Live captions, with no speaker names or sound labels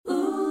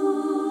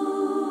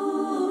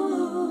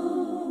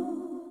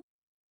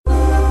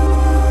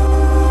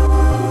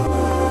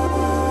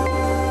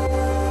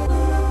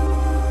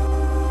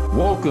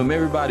Welcome,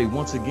 everybody,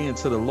 once again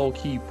to the Low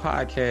Key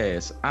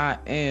Podcast. I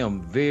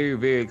am very,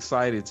 very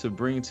excited to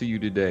bring to you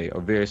today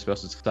a very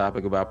special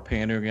topic about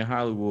pandering in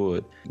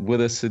Hollywood. With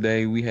us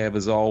today, we have,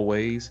 as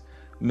always,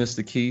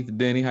 Mr. Keith.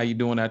 Denny, how you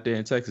doing out there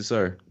in Texas,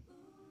 sir?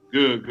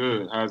 Good,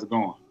 good. How's it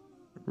going?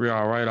 We're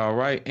all right, all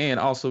right. And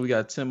also, we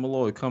got Tim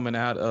Malloy coming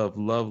out of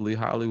lovely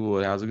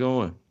Hollywood. How's it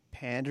going?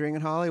 Pandering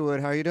in Hollywood.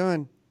 How are you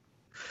doing?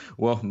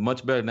 Well,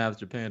 much better now that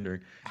you're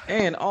pandering.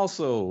 And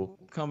also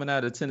coming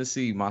out of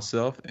Tennessee,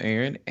 myself,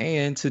 Aaron,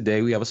 and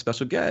today we have a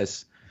special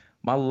guest,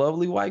 my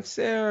lovely wife,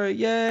 Sarah.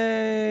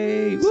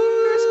 Yay!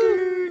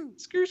 Woo!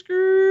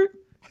 Skirt.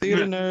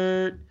 Theater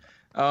nerd.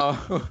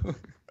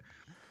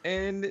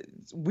 And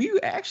we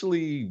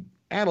actually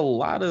had a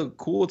lot of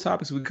cool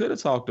topics we could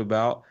have talked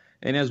about.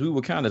 And as we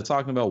were kind of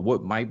talking about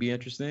what might be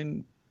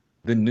interesting,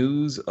 the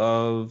news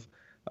of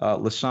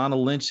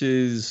Lashana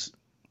Lynch's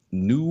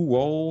new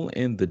role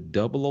in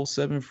the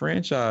 007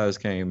 franchise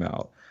came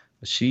out.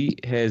 She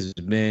has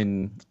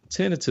been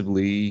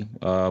tentatively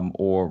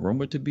or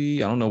rumored to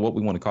be, I don't know what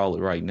we want to call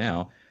it right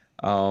now.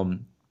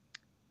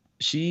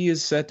 She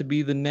is set to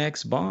be the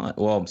next Bond.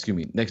 Well, excuse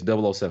me, next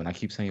 007. I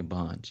keep saying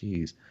Bond.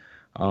 Jeez.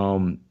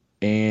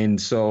 And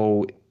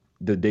so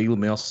the Daily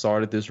Mail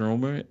started this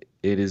rumor.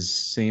 It is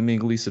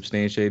seemingly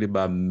substantiated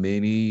by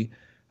many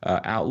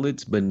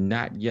outlets, but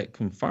not yet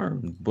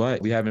confirmed.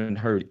 But we haven't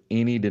heard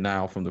any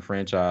denial from the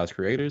franchise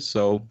creators.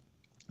 So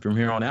from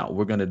here on out,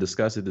 we're going to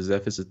discuss it as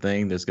if it's a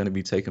thing that's going to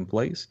be taking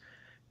place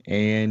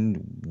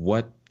and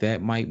what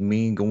that might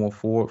mean going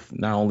forward,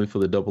 not only for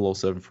the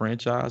 007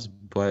 franchise,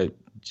 but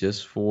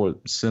just for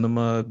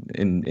cinema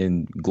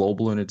and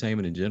global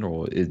entertainment in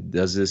general.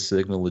 Does this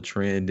signal a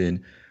trend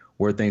in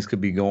where things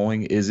could be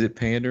going? Is it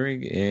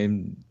pandering?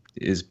 And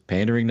is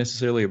pandering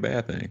necessarily a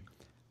bad thing?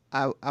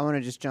 I want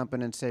to just jump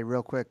in and say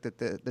real quick that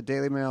the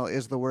Daily Mail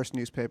is the worst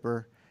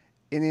newspaper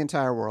in the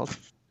entire world.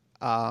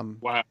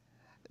 Wow.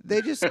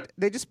 They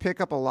just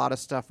pick up a lot of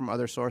stuff from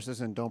other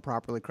sources and don't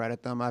properly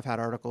credit them. I've had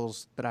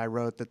articles that I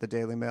wrote that the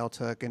Daily Mail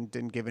took and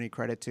didn't give any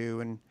credit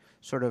to, and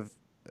sort of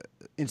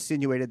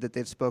insinuated that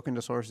they'd spoken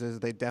to sources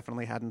they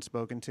definitely hadn't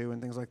spoken to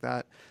and things like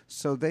that.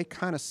 So they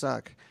kind of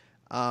suck.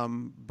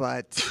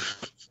 But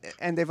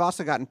and they've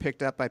also gotten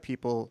picked up by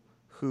people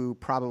who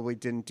probably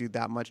didn't do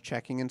that much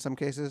checking in some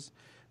cases.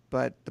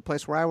 But the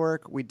place where I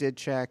work, we did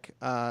check.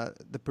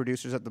 The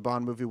producers of the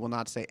Bond movie will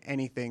not say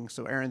anything.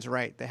 So Aaron's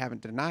right. They haven't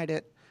denied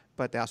it,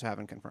 but they also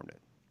haven't confirmed it.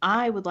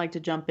 I would like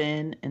to jump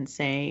in and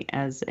say,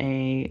 as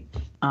a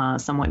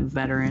somewhat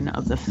veteran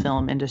of the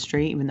film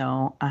industry, even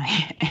though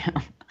I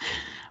am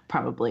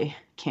probably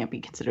can't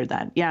be considered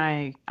that.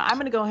 Yeah, I'm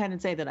going to go ahead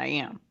and say that I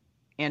am.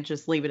 And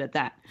just leave it at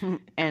that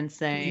and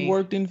say... You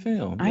worked in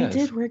film. I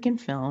did work in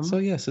film. So,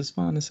 yes, it's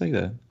fine to say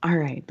that. All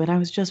right, but I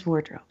was just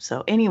wardrobe.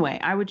 So, anyway,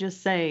 I would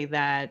just say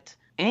that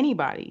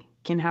anybody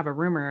can have a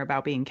rumor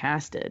about being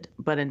casted,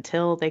 but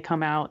until they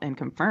come out and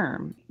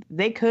confirm,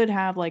 they could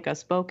have like a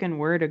spoken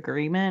word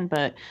agreement,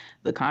 but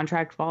the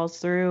contract falls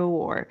through,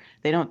 or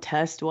they don't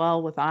test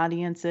well with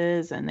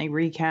audiences and they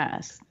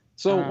recast.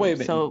 So, wait a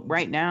minute. So,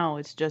 right now,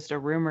 it's just a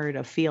rumor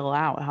to feel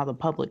out how the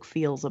public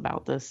feels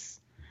about this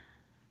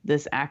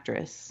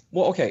actress.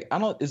 Well, okay,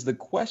 is the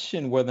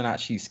question whether or not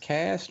she's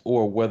cast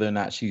or whether or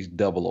not she's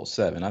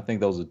 007? I think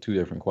those are two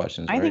different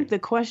questions, right? I think the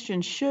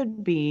question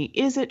should be,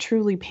 is it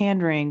truly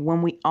pandering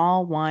when we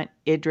all want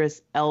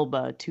Idris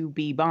Elba to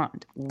be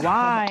Bond?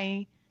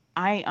 Why?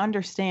 I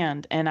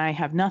understand, and I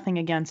have nothing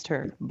against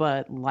her,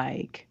 but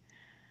like,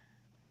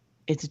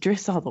 it's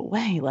Idris all the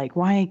way. Like,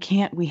 why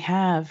can't we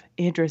have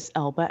Idris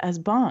Elba as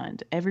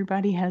Bond?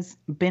 Everybody has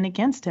been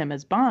against him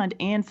as Bond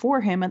and for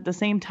him at the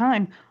same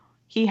time.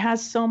 He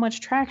has so much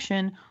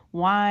traction.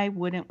 Why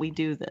wouldn't we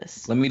do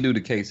this? Let me do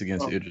the case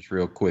against Idris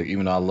real quick,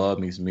 even though I love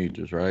me some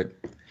Idris, right?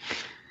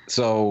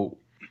 So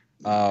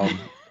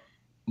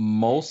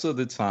most of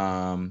the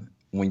time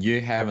when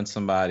you're having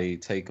somebody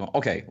take on...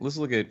 Okay, let's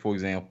look at, for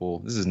example,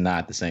 this is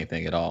not the same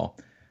thing at all,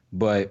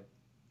 but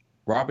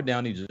Robert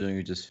Downey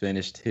Jr. just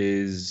finished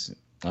his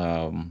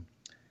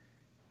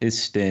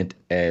stint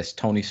as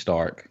Tony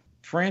Stark.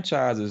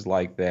 Franchises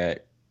like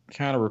that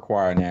kind of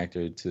require an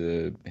actor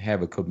to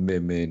have a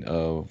commitment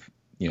of,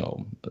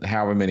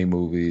 however many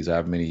movies,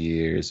 however many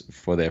years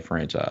for that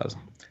franchise.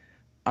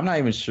 I'm not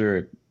even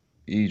sure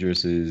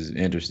Idris is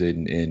interested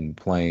in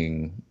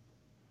playing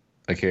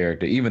a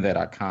character, even that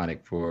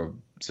iconic, for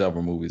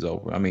several movies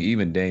over. I mean,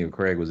 even Daniel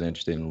Craig was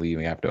interested in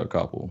leaving after a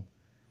couple.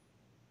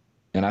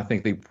 And I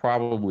think they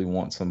probably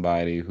want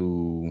somebody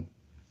who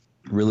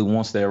really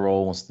wants that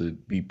role, wants to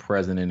be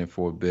present in it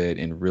for a bit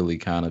and really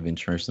kind of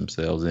entrench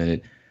themselves in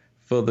it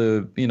for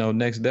the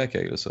next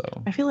decade or so.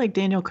 I feel like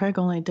Daniel Craig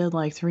only did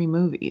like 3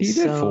 movies.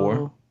 He did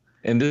 4,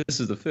 and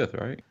this is the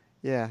 5th, right?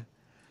 Yeah.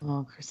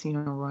 Oh, Casino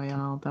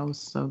Royale, that was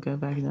so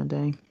good back in the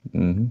day.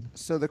 Mm-hmm.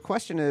 So the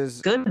question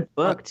is, good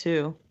book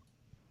too.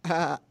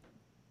 The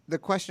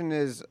question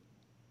is,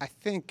 I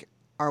think,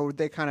 are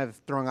they kind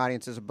of throwing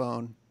audiences a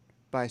bone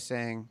by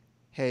saying,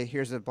 "Hey,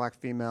 here's a black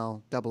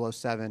female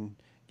 007.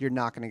 You're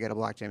not going to get a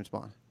black James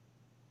Bond."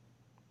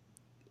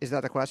 Is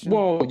that the question?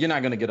 Well, you're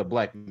not going to get a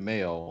black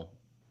male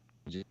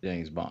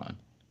James Bond.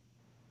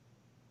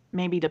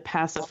 Maybe to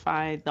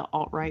pacify the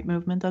alt-right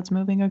movement that's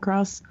moving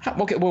across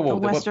Okay, whoa, the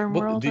Western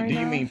world do right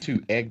you now. mean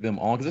to egg them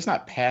on? Because it's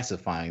not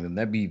pacifying them.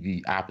 That'd be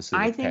the opposite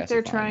I of think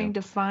they're pacifying trying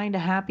them. to find a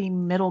happy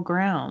middle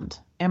ground.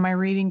 Am I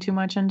reading too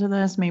much into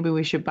this? Maybe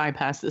we should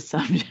bypass this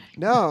subject.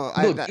 No,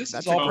 Look, that's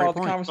is a all great part of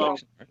the point.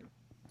 conversation.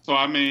 So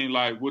I mean,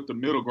 like, would the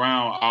middle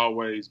ground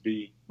always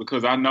be?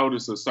 Because I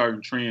noticed a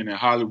certain trend in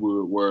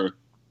Hollywood where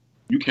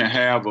you can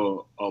have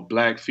a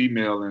black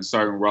female in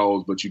certain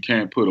roles, but you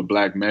can't put a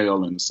black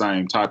male in the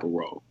same type of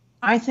role.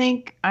 I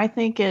think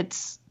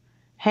it's,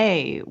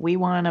 hey, we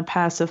want to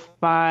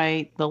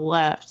pacify the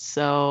left,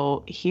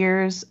 so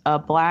here's a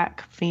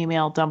black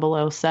female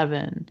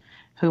 007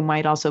 who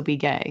might also be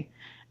gay.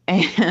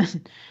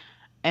 And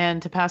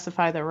to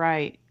pacify the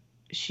right,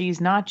 she's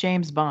not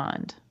James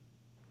Bond.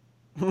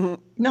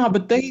 No,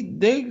 but they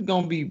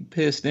gonna be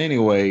pissed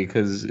anyway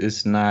because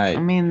it's not. I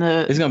mean,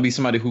 it's gonna be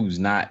somebody who's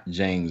not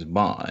James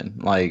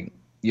Bond. Like,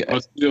 yeah,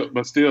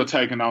 but still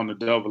taking on the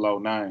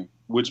 009,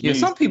 which means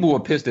some people were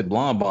pissed at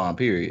Blonde Bond.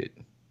 Period.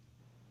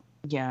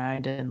 Yeah, I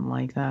didn't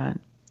like that.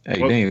 Hey,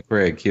 Daniel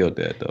Craig killed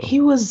that though.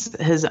 He was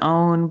his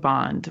own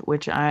Bond,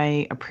 which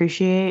I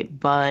appreciate,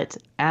 but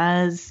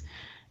as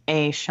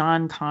a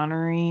Sean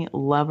Connery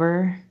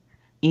lover,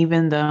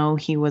 even though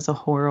he was a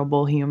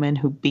horrible human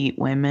who beat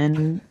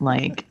women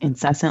like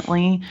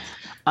incessantly,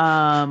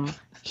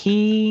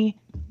 he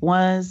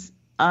was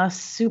a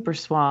super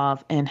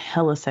suave and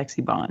hella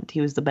sexy Bond. He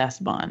was the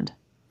best Bond.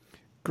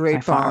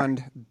 Great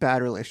Bond,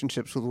 bad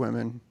relationships with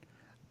women.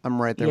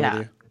 I'm right there with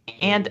you.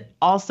 And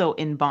also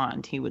in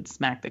Bond, he would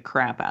smack the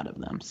crap out of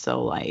them.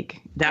 So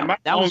like that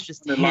was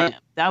just him.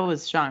 That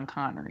was Sean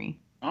Connery.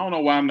 I don't know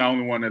why I'm the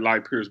only one that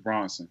liked Pierce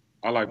Brosnan.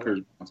 I like Pierce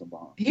Brosnan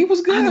Bond. He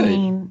was good. I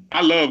mean,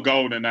 I love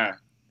GoldenEye.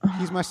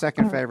 He's my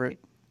second favorite.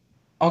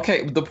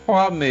 Okay, the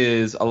problem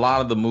is a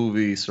lot of the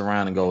movies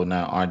surrounding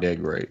GoldenEye aren't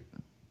that great.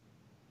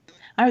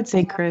 I would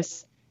say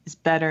Chris is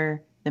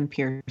better than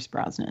Pierce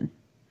Brosnan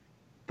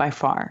by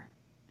far,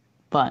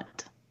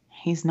 but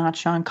he's not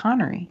Sean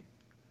Connery.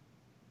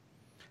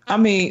 I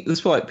mean,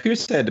 let's put like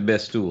Pierce had the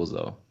best tools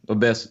though,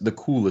 the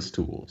coolest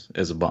tools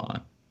as a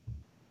Bond.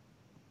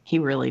 He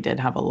really did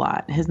have a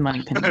lot. His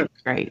money pin was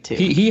great too.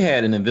 He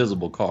had an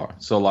invisible car,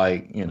 so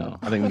like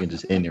I think we can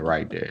just end it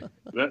right there.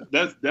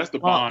 That's the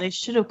well, Bond. They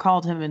should have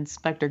called him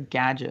Inspector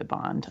Gadget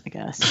Bond, I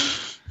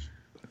guess.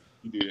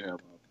 He did have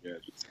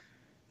gadgets.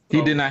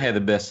 He did not have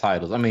the best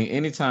titles. I mean,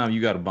 anytime you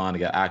got a Bond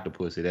that got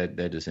Octopussy,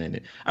 that just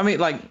ended. I mean,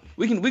 like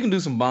we can do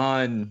some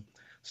Bond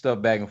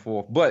stuff back and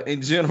forth, but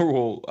in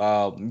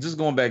general, just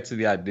going back to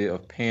the idea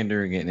of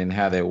pandering and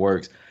how that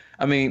works.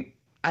 I mean,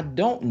 I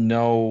don't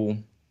know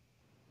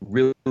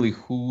really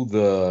who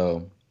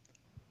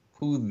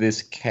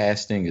this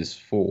casting is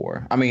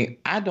for. I mean,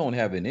 I don't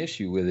have an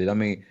issue with it. I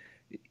mean,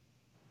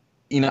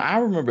 I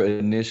remember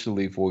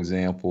initially, for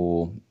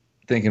example,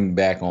 thinking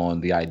back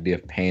on the idea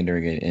of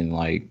pandering in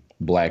like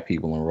black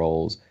people in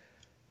roles.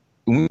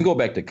 When we go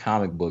back to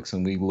comic books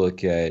and we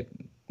look at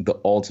the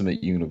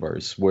Ultimate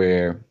Universe,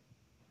 where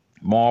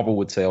Marvel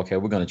would say, okay,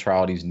 we're going to try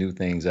all these new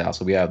things out.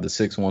 So we have the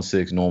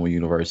 616 normal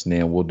universe, and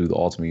then we'll do the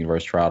Ultimate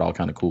Universe, try out all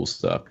kind of cool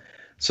stuff.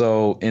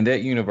 So in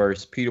that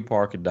universe, Peter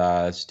Parker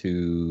dies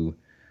to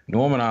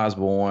Norman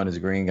Osborn as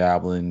Green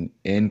Goblin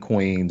in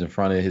Queens in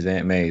front of his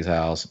Aunt May's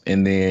house.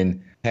 And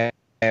then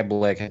Half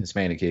Black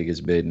Hispanic kid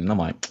gets bitten. And I'm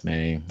like,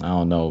 man, I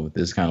don't know.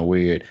 This is kind of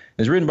weird.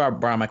 It's written by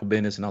Brian Michael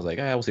Bendis. And I was like,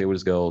 we'll see where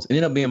this goes. It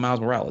ended up being Miles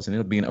Morales. And it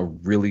ended up being a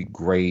really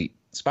great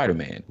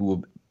Spider-Man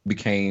who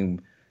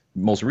became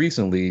most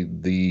recently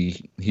the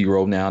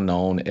hero now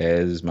known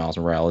as Miles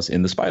Morales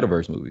in the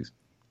Spider-Verse movies.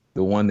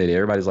 The one that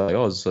everybody's like,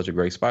 oh, this is such a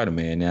great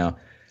Spider-Man. Now,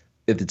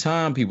 at the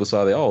time, people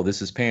saw that, oh,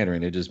 this is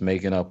pandering. They're just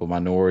making up a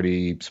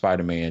minority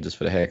Spider-Man just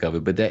for the heck of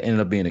it. But that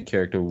ended up being a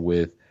character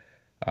with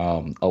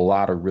a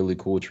lot of really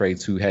cool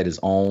traits, who had his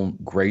own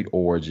great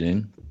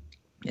origin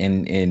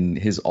and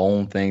his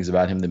own things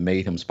about him that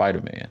made him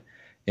Spider-Man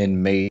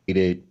and made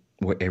it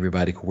where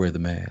everybody could wear the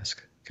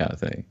mask kind of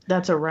thing.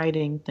 That's a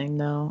writing thing,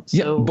 though. So...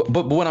 Yeah,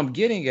 but what I'm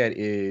getting at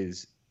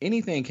is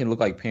anything can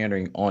look like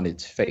pandering on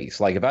its face.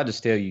 Like if I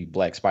just tell you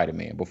Black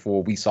Spider-Man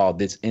before we saw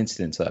this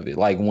instance of it,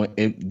 like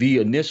the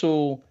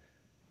initial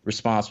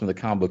response from the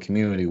comic book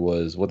community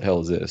was, what the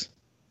hell is this?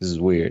 This is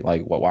weird.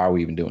 Like, why are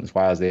we even doing this?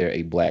 Why is there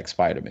a Black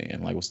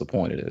Spider-Man? Like, what's the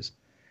point of this?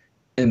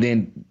 And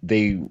then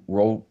they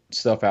wrote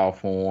stuff out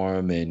for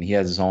him, and he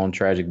has his own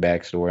tragic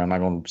backstory. I'm not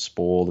going to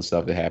spoil the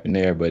stuff that happened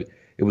there, but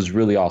it was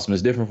really awesome.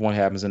 It's different from what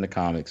happens in the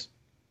comics,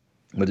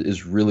 but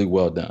it's really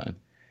well done.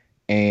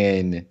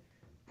 And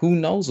who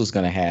knows what's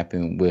going to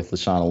happen with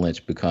Lashana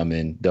Lynch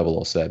becoming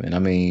 007? I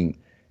mean,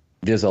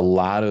 there's a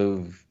lot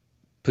of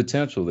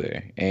potential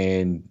there,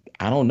 and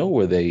I don't know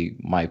where they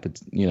might,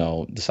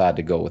 decide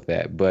to go with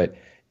that. But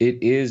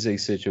it is a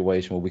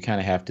situation where we kind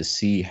of have to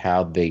see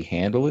how they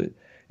handle it.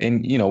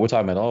 And, we're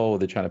talking about, oh,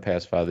 they're trying to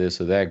pacify this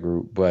or that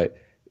group, but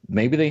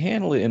maybe they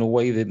handle it in a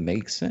way that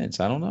makes sense.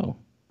 I don't know.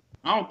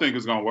 I don't think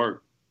it's going to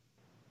work.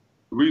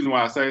 The reason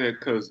why I say that,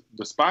 because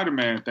the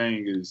Spider-Man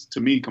thing is, to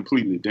me,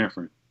 completely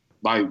different.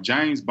 Like,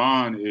 James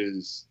Bond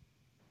is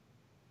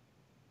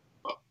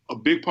a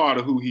big part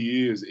of who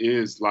he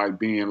is like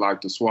being like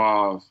the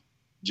suave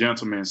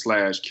gentleman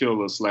 /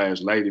 killer /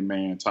 lady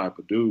man type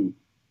of dude.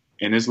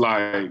 And it's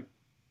like,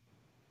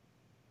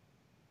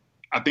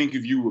 I think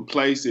if you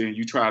replace it and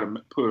you try to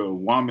put a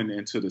woman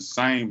into the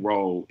same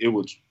role, it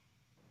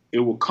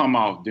will come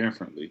off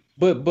differently.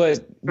 But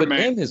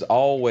M has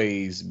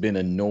always been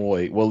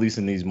annoyed, well, at least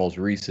in these most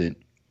recent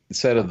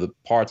set of the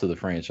parts of the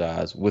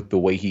franchise, with the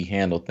way he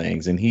handled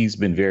things, and he's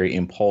been very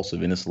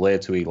impulsive, and it's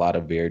led to a lot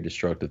of very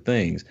destructive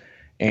things.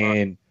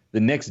 And the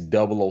next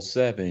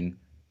 007,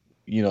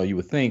 you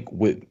would think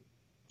would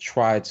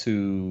try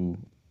to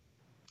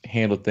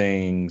handle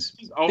things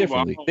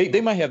differently.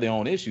 They might have their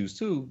own issues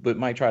too, but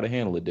might try to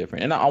handle it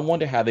different. And I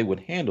wonder how they would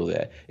handle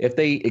that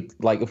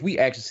if we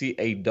actually see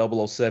a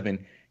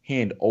 007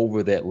 hand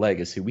over that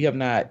legacy. We have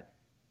not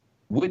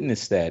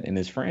witnessed that in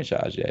this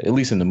franchise yet, at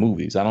least in the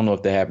movies. I don't know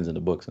if that happens in the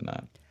books or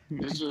not.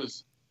 It's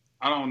just,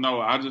 I don't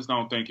know. I just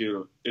don't think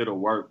it'll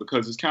work,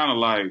 because it's kind of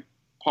like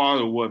part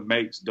of what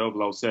makes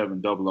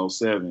 007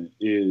 007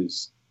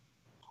 is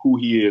who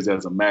he is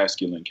as a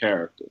masculine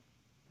character.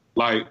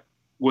 Like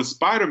with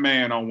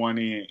Spider-Man on one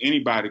end,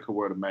 anybody could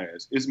wear the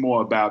mask. It's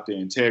more about the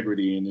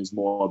integrity, and it's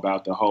more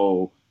about the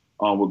whole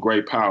with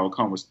great power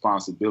come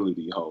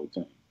responsibility whole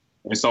thing.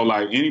 And so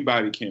like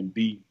anybody can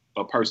be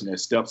a person that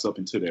steps up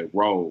into that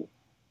role,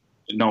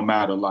 no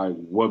matter like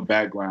what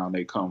background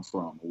they come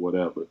from or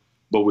whatever.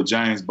 But with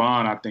James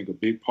Bond, I think a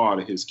big part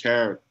of his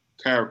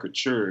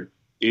caricature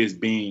is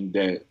being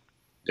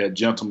that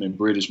gentleman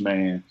British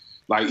man.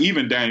 Like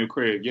even Daniel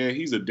Craig, yeah,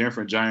 he's a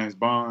different James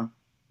Bond,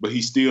 but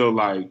he still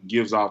like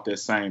gives off that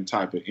same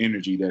type of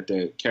energy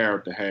that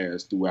character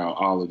has throughout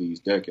all of these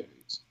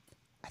decades.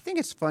 I think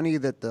it's funny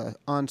that the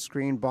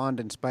on-screen Bond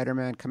and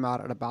Spider-Man come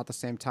out at about the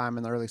same time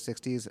in the early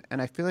 60s,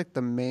 and I feel like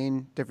the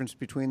main difference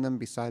between them,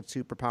 besides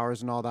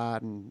superpowers and all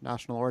that and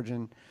national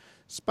origin,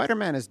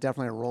 Spider-Man is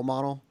definitely a role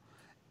model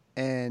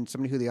and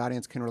somebody who the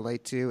audience can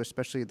relate to,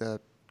 especially the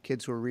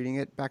kids who were reading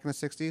it back in the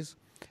 60s.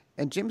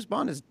 And James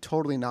Bond is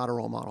totally not a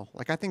role model.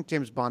 Like, I think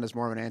James Bond is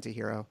more of an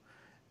anti-hero.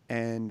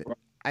 And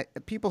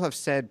people have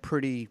said for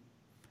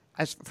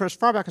as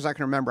far back as I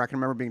can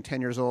remember being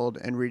 10 years old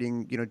and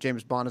reading,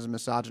 James Bond as a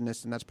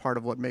misogynist, and that's part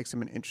of what makes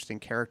him an interesting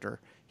character.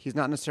 He's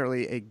not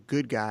necessarily a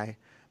good guy,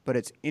 but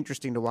it's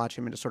interesting to watch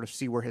him and to sort of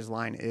see where his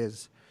line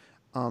is.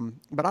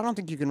 But I don't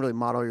think you can really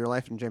model your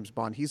life in James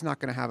Bond. He's not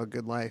going to have a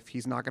good life.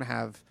 He's not going to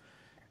have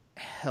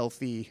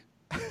healthy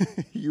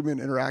human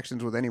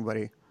interactions with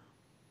anybody.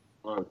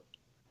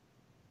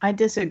 I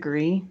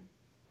disagree.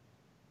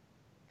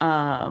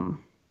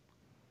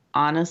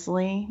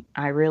 Honestly,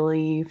 I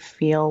really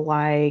feel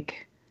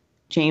like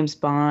James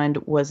Bond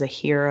was a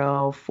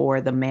hero for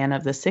the man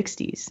of the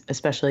 60s,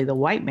 especially the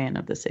white man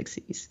of the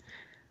 60s.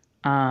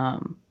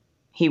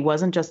 He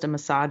wasn't just a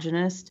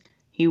misogynist.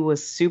 He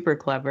was super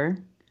clever.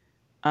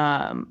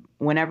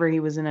 Whenever he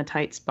was in a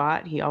tight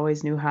spot, he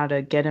always knew how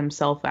to get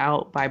himself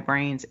out by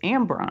brains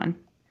and brawn.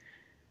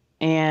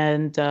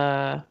 And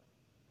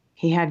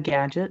he had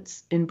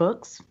gadgets in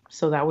books,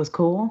 so that was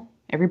cool.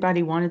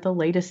 Everybody wanted the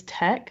latest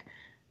tech.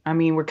 I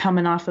mean, we're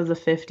coming off of the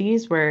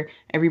 50s where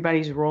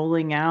everybody's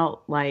rolling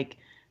out like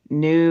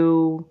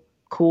new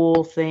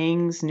cool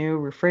things, new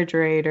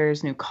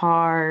refrigerators, new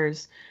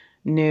cars,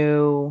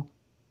 new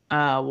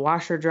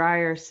washer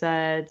dryer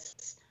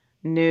sets,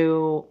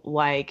 new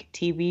like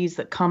TVs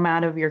that come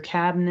out of your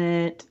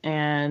cabinet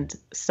and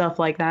stuff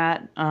like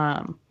that.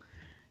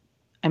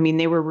 I mean,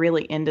 they were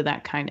really into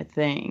that kind of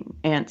thing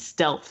and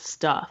stealth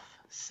stuff.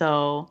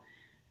 So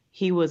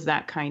he was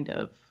a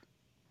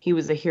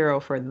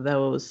hero for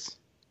those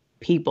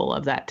people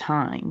of that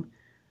time,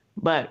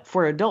 but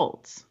for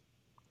adults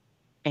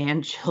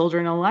and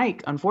children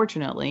alike,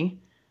 unfortunately.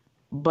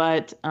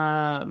 But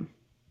I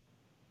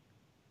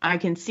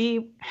can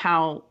see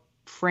how,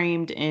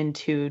 framed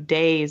into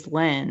today's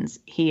lens,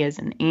 he is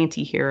an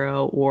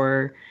anti-hero,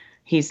 or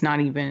he's not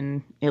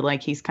even,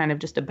 he's kind of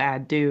just a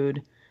bad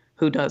dude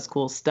who does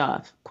cool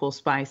stuff, cool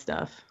spy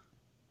stuff.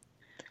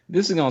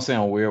 This is gonna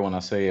sound weird when I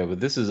say it, but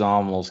this is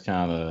almost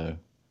kind of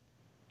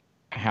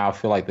how I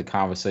feel like the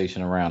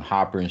conversation around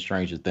Hopper and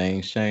Stranger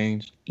Things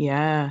changed.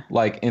 Yeah.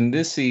 Like in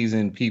this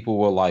season, people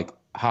were like,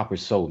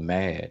 Hopper's so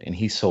mad and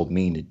he's so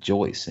mean to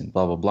Joyce and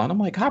blah, blah, blah. And I'm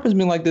like, Hopper's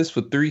been like this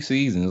for 3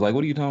 seasons. Like,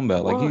 what are you talking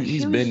about? Like,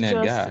 he's been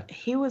that guy.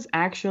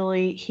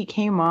 He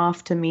came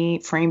off to me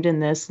framed in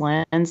this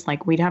lens.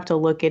 Like, we'd have to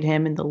look at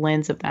him in the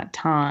lens of that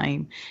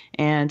time.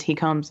 And he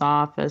comes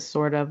off as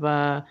sort of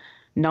a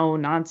no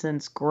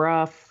nonsense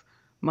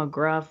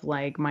McGruff,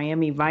 like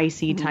Miami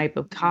Vice-y type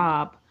of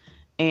cop.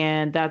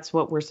 And that's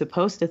what we're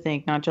supposed to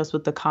think, not just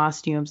with the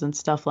costumes and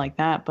stuff like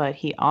that, but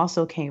he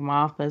also came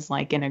off as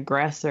like an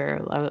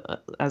aggressor,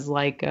 as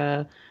like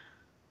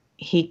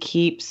he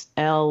keeps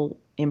Elle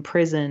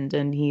imprisoned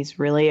and he's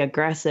really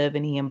aggressive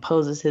and he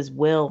imposes his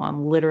will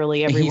on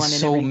literally everyone. He's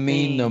so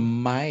mean to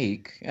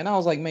Mike. And I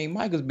was like, man,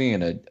 Mike is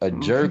being a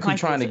jerk who's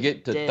trying to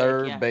get to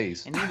third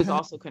base. And he was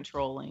also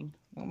controlling.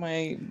 I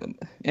mean,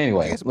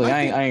 anyway, look,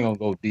 I ain't gonna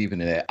go deep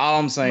into that. All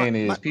I'm saying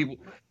is people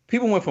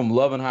people went from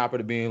loving Hopper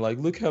to being like,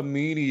 look how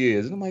mean he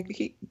is. And I'm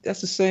like,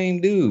 that's the same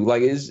dude.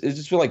 Like, it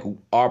just feel like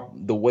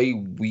the way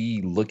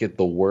we look at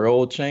the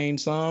world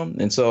changed some.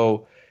 And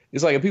so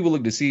it's like if people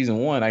look to season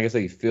one, I guess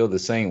they feel the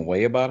same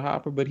way about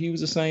Hopper, but he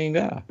was the same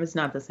guy. It's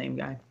not the same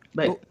guy.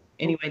 But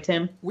anyway,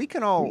 Tim. We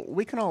can all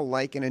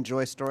like and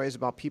enjoy stories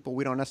about people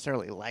we don't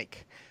necessarily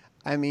like.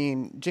 I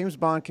mean, James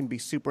Bond can be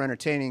super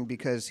entertaining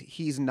because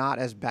he's not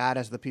as bad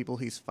as the people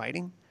he's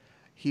fighting.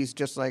 He's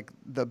just like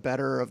the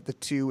better of the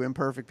two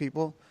imperfect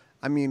people.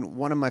 I mean,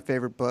 one of my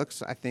favorite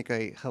books, I think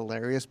a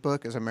hilarious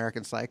book, is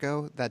American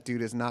Psycho. That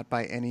dude is not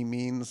by any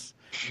means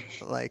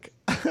like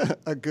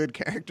a good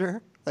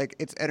character. Like,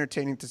 it's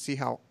entertaining to see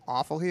how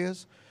awful he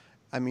is.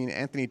 I mean,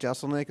 Anthony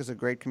Jeselnik is a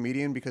great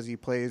comedian because he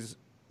plays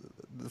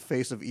the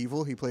face of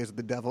evil. He plays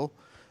the devil.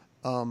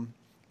 And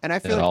I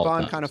feel like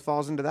Bond kind of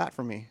falls into that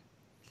for me.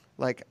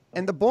 Like,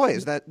 and The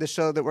Boys, the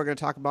show that we're going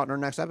to talk about in our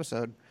next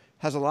episode,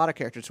 has a lot of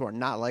characters who are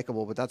not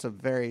likable, but that's a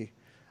very,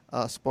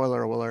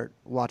 spoiler alert,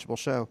 watchable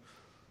show.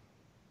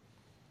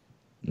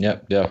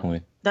 Yep,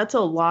 definitely. That's a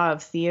law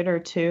of theater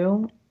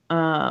too.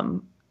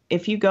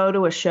 If you go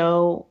to a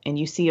show and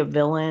you see a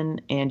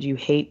villain and you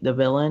hate the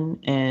villain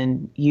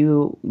and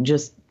you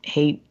just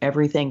hate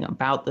everything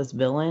about this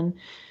villain,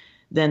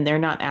 then they're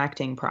not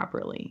acting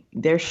properly.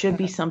 There should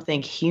be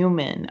something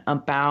human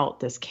about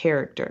this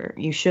character.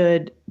 You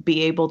should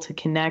be able to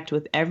connect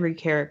with every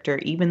character,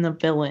 even the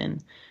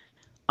villain,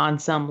 on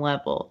some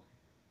level.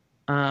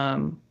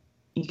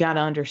 You got to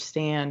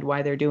understand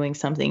why they're doing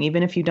something,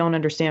 even if you don't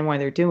understand why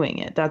they're doing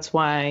it. That's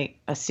why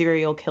a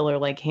serial killer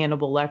like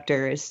Hannibal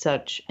Lecter is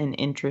such an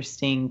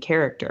interesting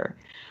character.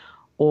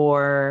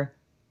 Or,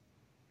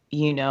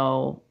 you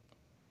know,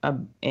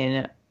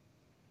 in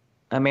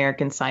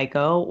American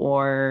Psycho,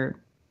 or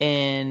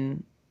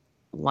in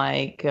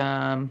like,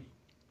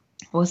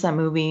 what's that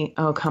movie?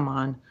 Oh, come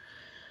on.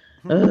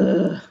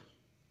 The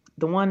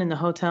one in the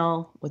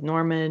hotel with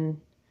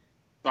Norman.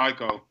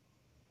 Psycho.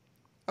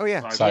 Oh,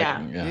 yeah.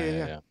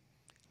 Psycho.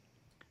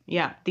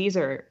 Yeah, these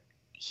are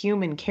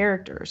human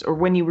characters. Or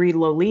when you read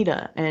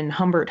Lolita and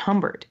Humbert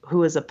Humbert,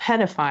 who is a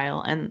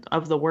pedophile and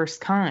of the worst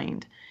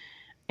kind.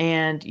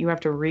 And you have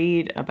to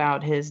read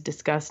about his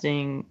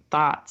disgusting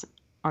thoughts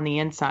on the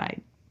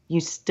inside. You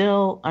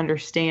still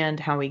understand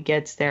how he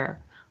gets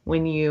there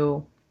when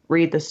you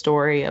read the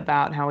story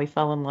about how he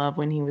fell in love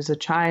when he was a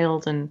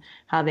child and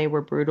how they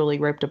were brutally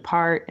ripped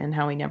apart and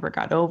how he never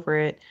got over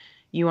it.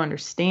 You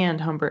understand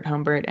Humbert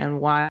Humbert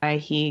and why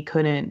he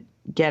couldn't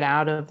get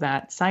out of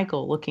that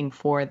cycle looking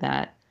for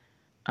that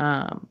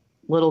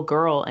little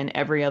girl and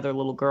every other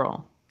little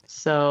girl.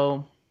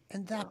 So,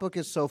 and that book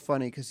is so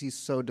funny because he's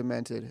so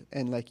demented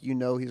and like, you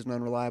know, he's an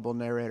unreliable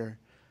narrator.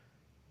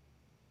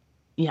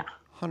 Yeah.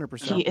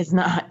 100%. He is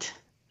not.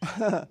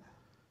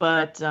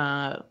 But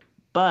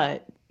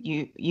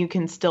you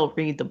can still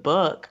read the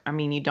book. I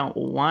mean, you don't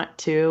want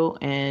to,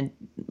 and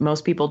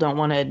most people don't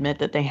want to admit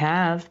that they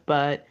have,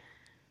 but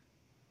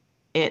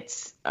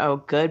it's a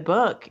good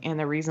book. And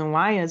the reason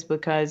why is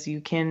because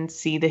you can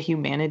see the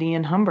humanity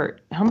in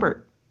Humbert.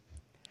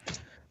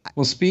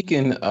 Well,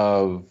 speaking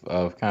of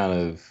kind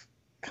of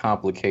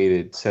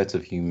complicated sets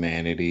of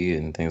humanity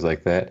and things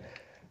like that,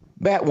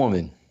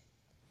 Batwoman.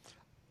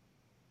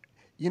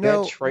 You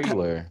know, that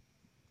trailer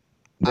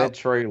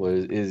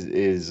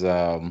is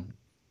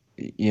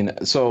you know.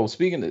 So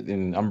speaking of,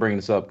 and I'm bringing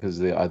this up because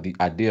the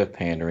idea of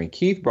pandering.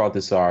 Keith brought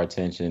this to our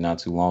attention not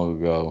too long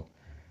ago,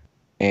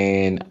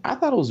 and I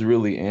thought it was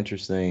really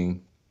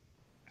interesting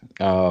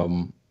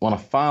when I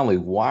finally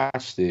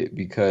watched it,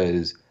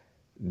 because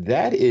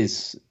that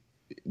is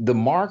the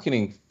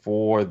marketing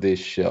for this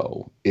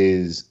show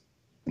is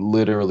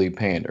literally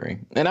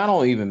pandering, and I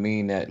don't even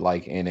mean that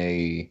like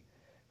in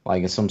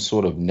some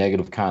sort of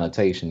negative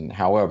connotation.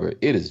 However,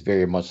 it is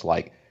very much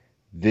like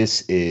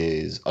this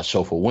is a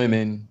show for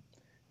women.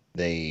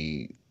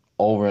 They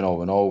over and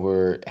over and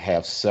over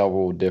have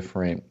several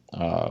different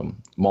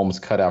moments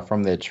cut out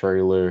from that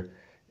trailer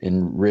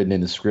and written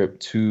in the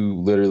script to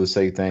literally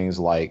say things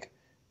like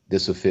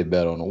this would fit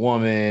better on a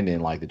woman,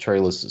 and like the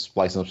trailers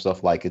splicing up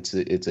stuff like it's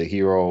a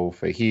hero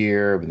for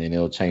here, but then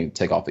it'll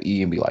take off the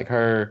E and be like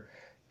her.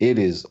 It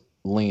is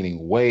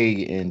leaning way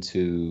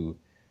into,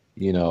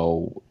 you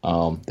know,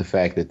 the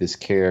fact that this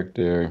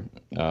character,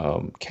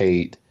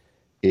 Kate,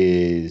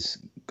 is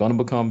going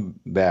to become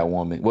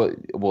Batwoman.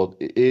 Well,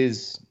 it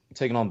is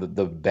taking on the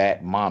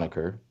Bat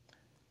moniker.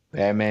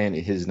 Batman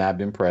has not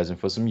been present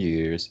for some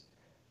years,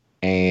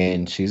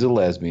 and she's a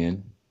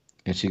lesbian,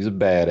 and she's a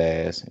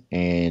badass,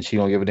 and she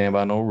don't give a damn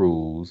about no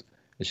rules,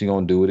 and she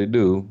gonna do what it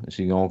do, and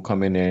she gonna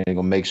come in there and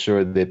gonna make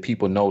sure that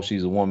people know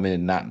she's a woman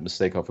and not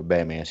mistake her for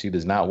Batman. She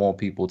does not want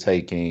people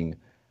taking,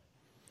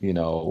 you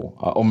know,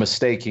 or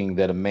mistaking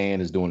that a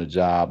man is doing a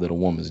job that a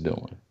woman's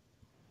doing.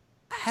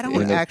 I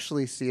don't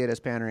actually see it as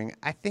pandering.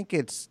 I think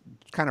it's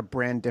kind of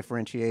brand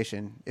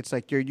differentiation. It's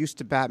like you're used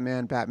to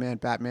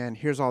Batman.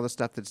 Here's all the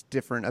stuff that's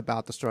different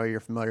about the story you're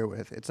familiar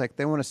with. It's like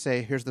they want to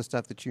say, here's the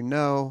stuff that you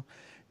know.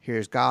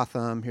 Here's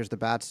Gotham. Here's the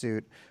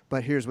Batsuit.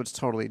 But here's what's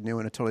totally new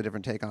and a totally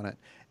different take on it.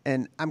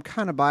 And I'm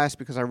kind of biased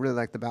because I really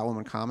like the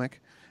Batwoman comic.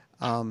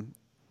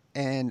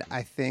 And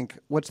I think,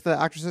 what's the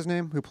actress's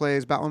name who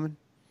plays Batwoman?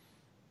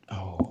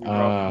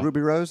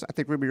 Ruby Rose. I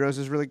think Ruby Rose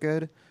is really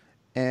good.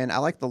 And I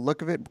like the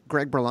look of it.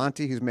 Greg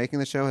Berlanti, who's making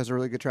the show, has a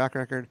really good track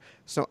record.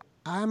 So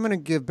I'm going to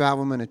give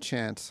Batwoman a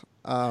chance.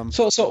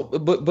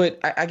 But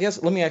I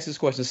guess let me ask this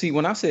question. See,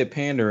 when I said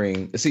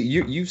pandering, see,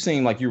 you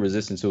seem like you're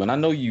resistant to it. And I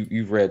know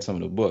you've read some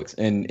of the books.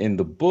 And in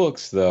the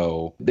books,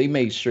 though, they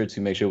made sure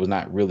to make sure it was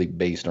not really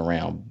based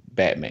around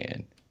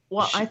Batman.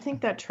 Well, I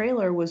think that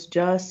trailer was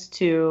just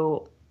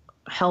to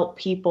help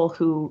people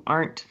who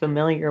aren't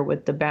familiar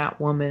with the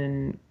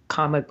Batwoman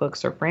comic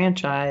books or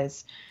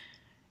franchise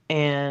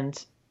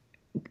and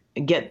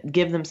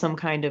give them some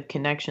kind of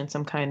connection,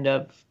 some kind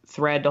of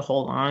thread to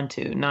hold on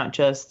to, not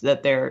just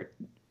that they're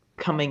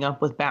coming up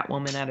with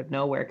Batwoman out of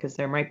nowhere, because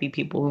there might be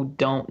people who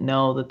don't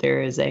know that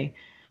there is a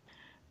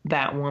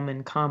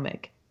Batwoman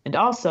comic. And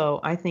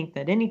also, I think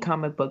that any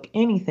comic book,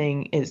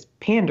 anything is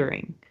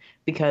pandering,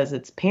 because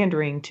it's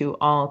pandering to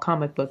all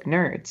comic book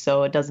nerds.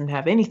 So it doesn't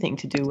have anything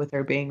to do with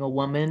her being a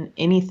woman.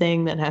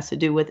 Anything that has to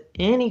do with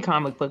any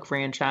comic book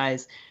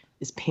franchise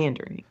is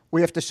pandering.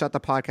 We have to shut the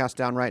podcast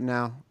down right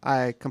now.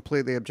 I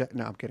completely object.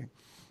 No, I'm kidding.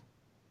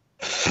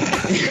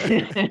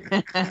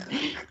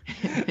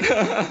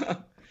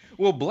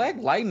 Well, Black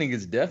Lightning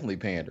is definitely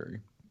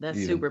pandering.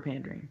 That's super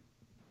pandering.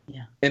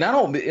 Yeah. And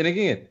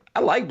again, I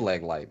like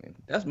Black Lightning.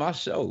 That's my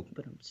show.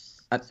 But I'm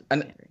just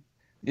pandering.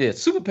 Yeah,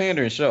 super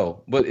pandering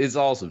show, but it's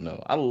awesome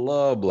though. I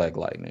love Black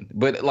Lightning,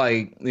 but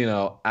like,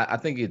 I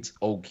think it's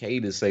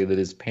okay to say that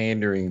it's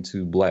pandering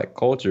to Black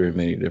culture in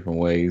many different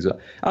ways. I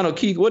don't know,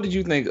 Keith, what did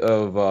you think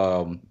of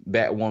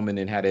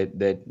Batwoman and how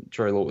that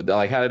trailer,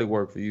 like, how did it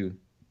work for you?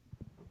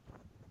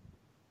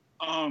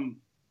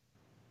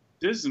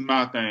 This is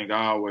my thing.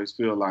 I always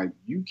feel like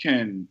you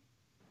can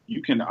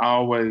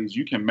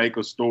make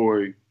a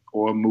story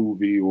or a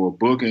movie or a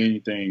book or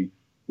anything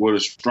with a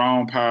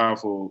strong,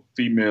 powerful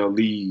female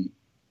lead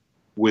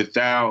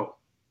without,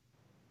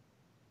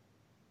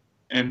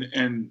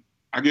 and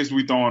I guess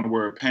we throwing the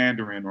word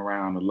pandering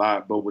around a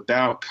lot, but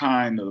without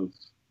kind of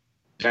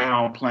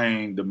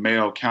downplaying the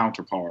male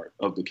counterpart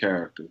of the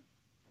character.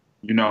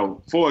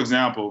 For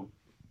example,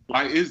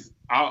 like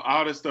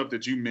all the stuff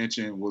that you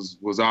mentioned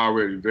was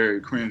already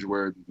very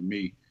cringeworthy to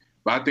me.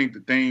 But I think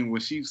the thing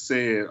when she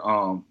said,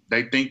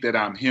 they think that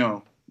I'm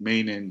him,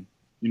 meaning,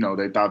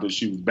 they thought that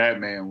she was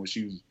Batman when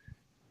she was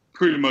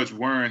pretty much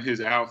wearing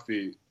his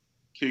outfit,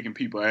 kicking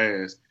people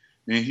ass.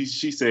 Then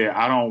she said,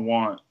 I don't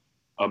want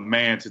a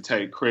man to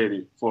take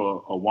credit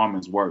for a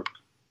woman's work.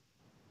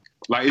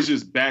 Like, it's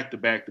just back to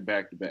back to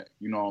back to back.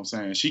 You know what I'm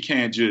saying? She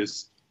can't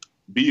just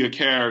be a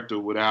character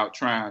without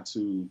trying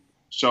to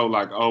show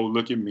like, oh,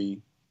 look at me.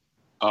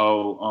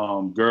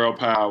 Oh, girl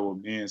power,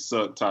 men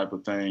suck type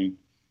of thing.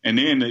 And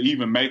then to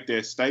even make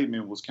that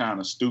statement was kind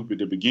of stupid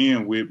to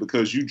begin with,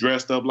 because you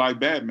dressed up like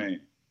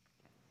Batman.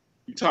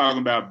 You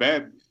talking about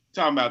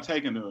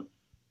taking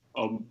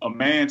a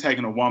man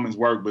taking a woman's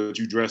work, but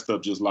you dressed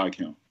up just like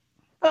him.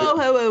 Oh,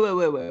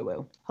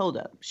 whoa. Hold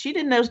up. She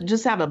didn't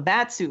just have a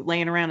bat suit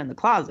laying around in the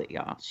closet,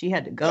 y'all. She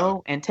had to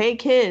go and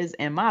take his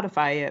and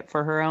modify it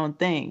for her own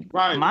thing.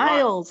 Right,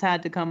 Miles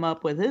had to come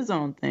up with his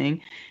own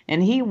thing,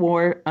 and he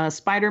wore a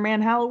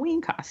Spider-Man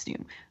Halloween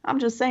costume. I'm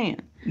just saying.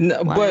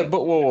 No, like,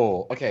 but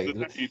whoa. Okay.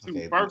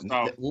 First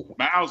off,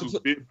 Miles was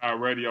bit by a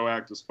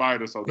radioactive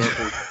spider, so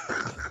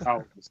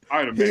therefore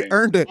Spider-Man. He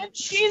earned it. And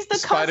she's the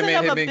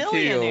Spider-Man cousin of had a been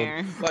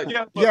billionaire.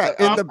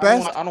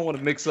 killed. I don't want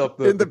to mix up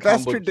the best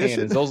comic book tradition.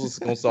 canons. Those are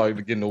going to start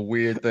getting the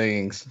weird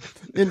things.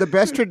 In the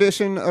best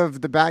tradition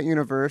of the Bat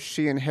universe,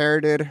 she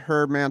inherited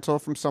her mantle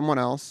from someone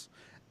else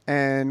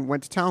and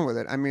went to town with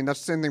it. I mean, that's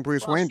the same thing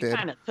Bruce Wayne did. She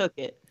kind of took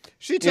it.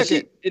 She took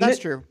it. That's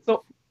true.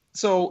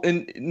 So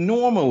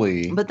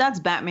normally, but that's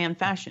Batman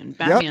fashion.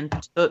 Batman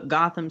took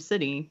Gotham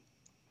City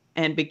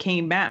and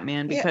became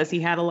Batman because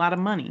he had a lot of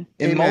money.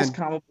 In most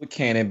comic book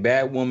canon,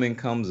 Batwoman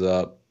comes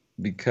up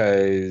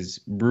because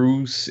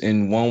Bruce,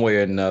 in one way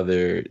or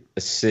another,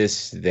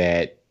 assists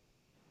that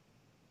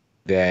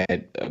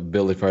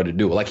ability for her to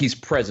do it. Like, he's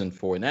present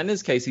for it. Now, in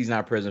this case, he's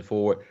not present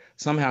for it.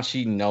 Somehow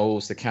she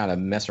knows to kind of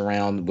mess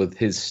around with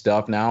his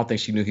stuff. Now, I don't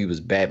think she knew he was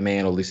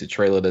Batman, or at least the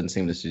trailer doesn't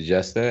seem to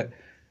suggest that.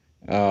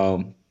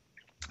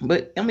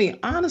 But, I mean,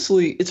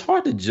 honestly, it's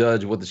hard to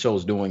judge what the show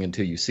is doing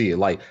until you see it.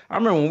 Like, I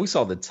remember when we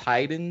saw the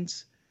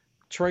Titans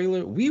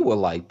trailer, we were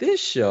like,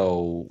 this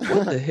show,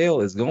 what the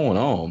hell is going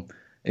on?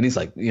 And he's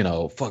like,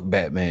 fuck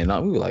Batman.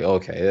 And we were like,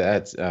 okay,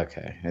 that's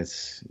okay.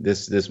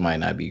 This might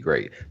not be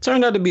great.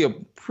 Turned out to be a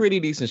pretty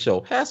decent show.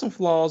 Had some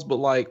flaws, but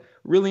like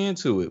really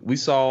into it.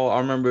 I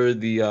remember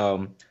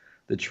the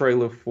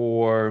trailer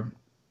for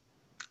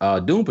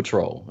Doom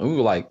Patrol, and we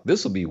were like,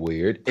 this will be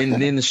weird.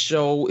 And then the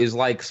show is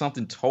like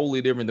something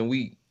totally different than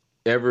we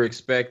ever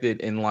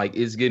expected, and like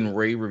it's getting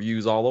rave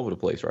reviews all over the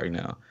place right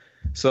now.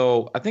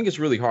 So I think it's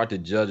really hard to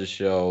judge a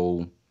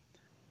show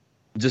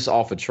just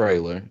off a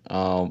trailer.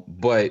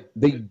 But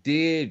they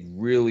did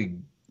really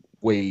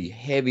weigh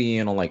heavy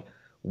in on like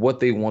what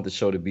they want the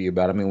show to be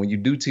about. I mean, when you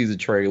do teaser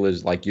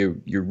trailers, like you're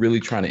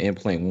really trying to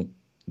implant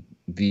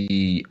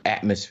the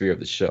atmosphere of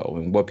the show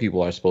and what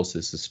people are supposed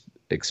to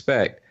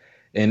expect.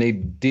 And they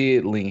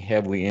did lean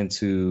heavily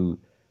into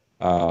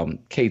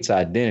Kate's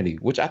identity,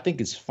 which I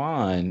think is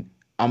fine.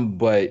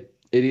 But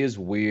it is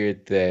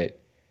weird that,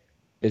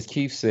 as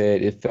Keith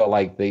said, it felt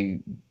like they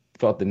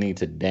felt the need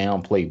to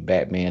downplay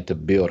Batman to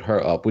build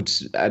her up,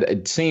 which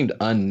it seemed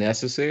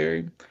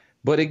unnecessary.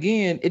 But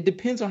again, it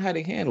depends on how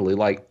they handle it.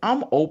 Like,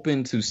 I'm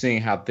open to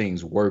seeing how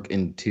things work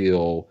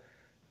until,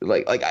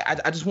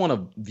 I just want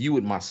to view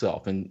it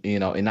myself, and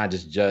and not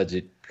just judge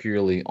it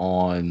purely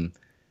on,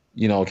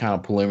 kind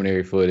of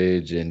preliminary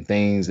footage and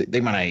things that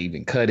they might not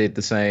even cut it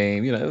the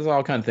same. There's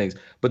all kind of things.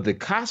 But the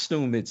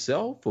costume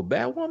itself for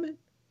Batwoman,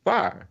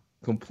 fire,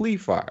 complete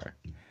fire.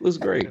 It was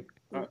great.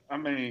 I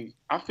mean,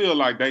 I feel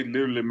like they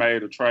literally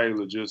made a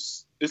trailer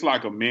it's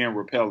like a men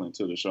repellent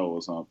to the show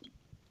or something.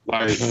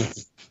 Like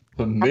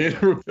a men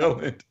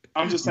repellent.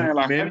 I'm just saying,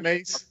 like, men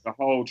mace the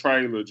whole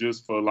trailer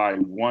just for like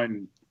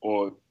one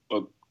or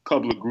a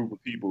couple of group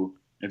of people,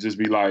 and just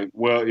be like,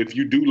 well, if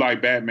you do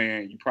like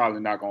Batman, you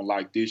probably not gonna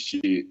like this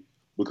shit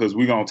because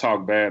we're gonna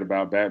talk bad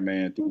about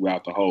Batman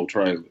throughout the whole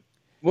trailer.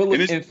 Well,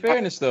 in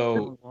fairness,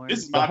 though,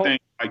 this is my thing.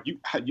 Like,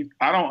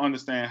 I don't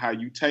understand how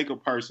you take a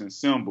person's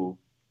symbol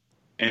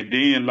and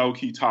then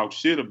low-key talk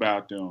shit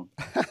about them.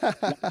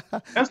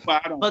 That's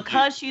why I don't.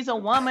 Because she's a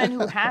woman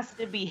who has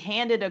to be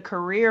handed a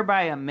career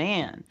by a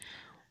man.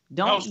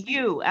 Don't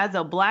you, as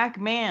a black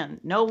man,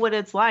 know what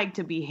it's like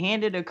to be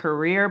handed a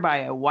career by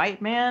a white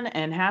man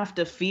and have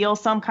to feel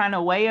some kind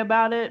of way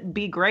about it?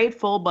 Be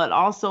grateful, but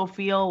also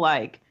feel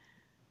like,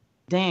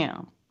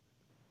 damn.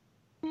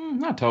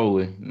 Not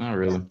totally. Not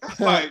really.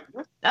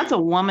 That's a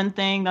woman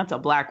thing. That's a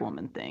black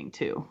woman thing,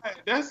 too.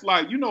 That's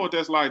like, you know what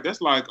that's like?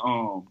 That's like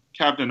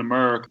Captain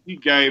America. He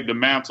gave the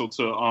mantle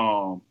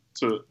to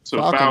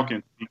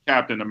Falcon to be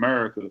Captain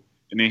America.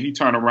 And then he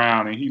turned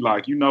around and he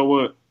like, you know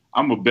what?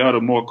 I'm a better,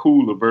 more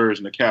cooler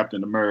version of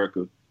Captain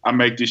America. I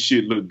make this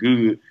shit look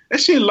good. That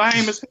shit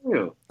lame as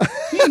hell.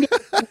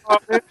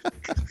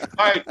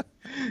 Like,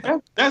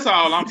 that's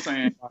all I'm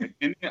saying. Like,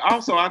 and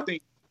also, I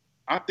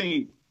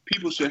think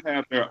people should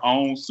have their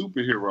own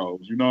superheroes.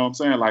 You know what I'm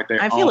saying? Like,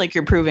 I feel like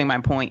you're proving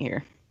my point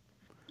here.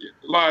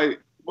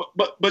 Like,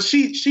 but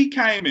she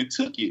came and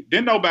took it.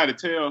 Didn't nobody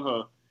tell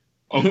her?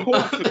 Of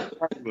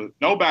course,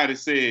 nobody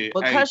said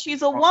because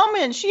she's a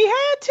woman. She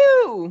had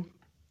to.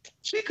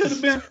 She could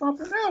have been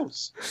something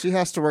else. She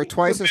has to work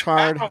twice as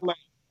hard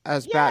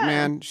as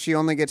Batman. She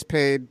only gets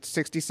paid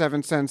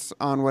 67 cents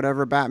on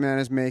whatever Batman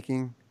is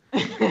making.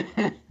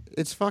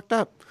 It's fucked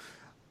up.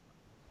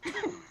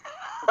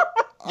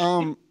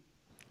 I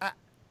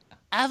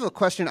have a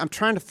question. I'm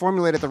trying to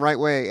formulate it the right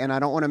way, and I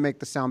don't want to make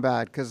this sound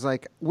bad because,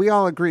 like, we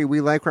all agree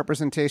we like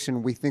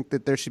representation. We think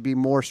that there should be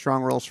more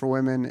strong roles for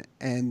women,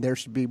 and there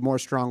should be more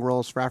strong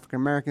roles for African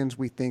Americans.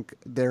 We think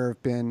there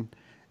have been.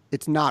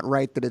 It's not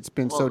right that it's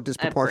been so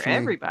disproportionately.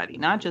 For everybody,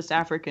 not just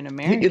African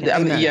Americans.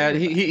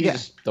 He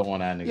just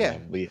throwing out an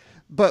example. Yeah.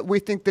 But we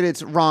think that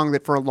it's wrong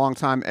that for a long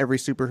time every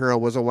superhero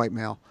was a white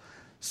male.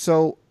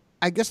 So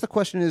I guess the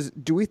question is,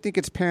 do we think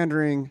it's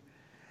pandering?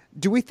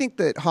 Do we think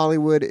that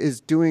Hollywood is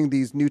doing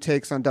these new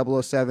takes on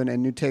 007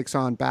 and new takes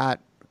on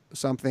Bat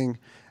something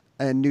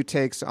and new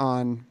takes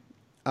on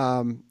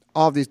all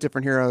of these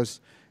different heroes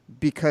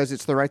because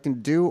it's the right thing to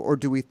do, or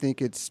do we think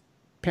it's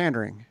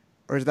pandering?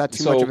 Or is that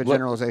too much of a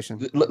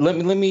generalization? Let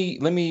me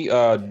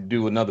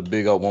do another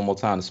big up one more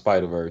time to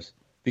Spider-Verse,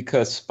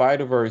 because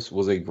Spider-Verse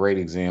was a great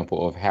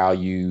example of how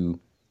you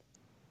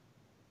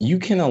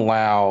can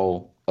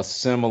allow a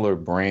similar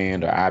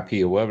brand or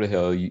IP or whatever the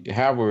hell,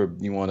 however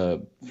you want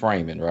to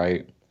frame it,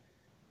 right?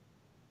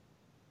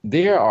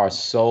 There are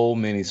so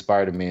many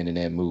Spider-Man in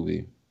that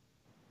movie,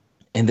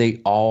 and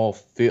they all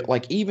feel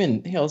like,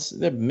 even there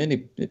are many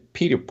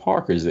Peter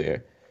Parkers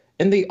there,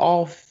 and they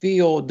all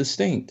feel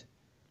distinct.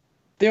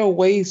 There are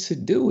ways to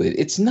do it.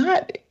 It's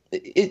not.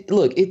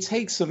 Look, it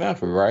takes some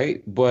effort,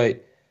 right?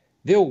 But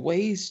there are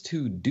ways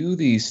to do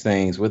these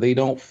things where they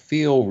don't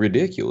feel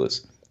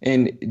ridiculous.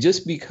 And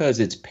just because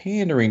it's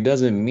pandering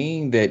doesn't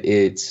mean that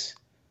it's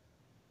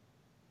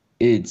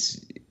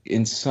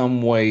in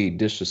some way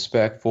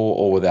disrespectful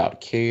or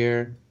without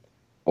care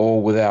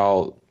or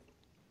without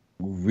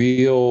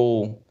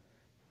real,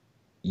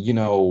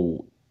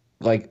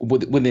 like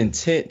with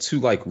intent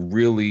to like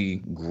really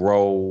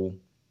grow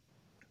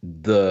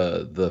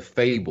the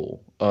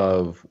fable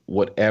of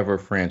whatever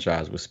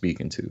franchise we're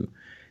speaking to.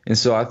 And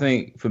so I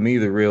think for me,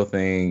 the real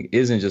thing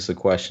isn't just a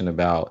question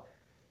about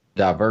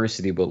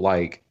diversity, but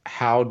like,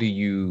 how do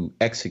you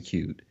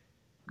execute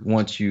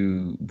once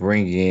you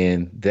bring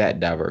in that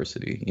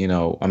diversity?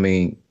 I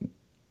mean,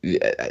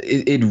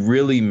 it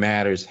really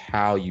matters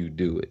how you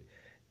do it.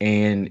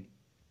 And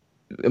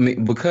I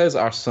mean, because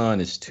our son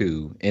is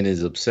 2 and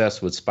is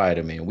obsessed with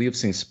Spider-Man, we have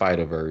seen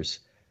Spider-Verse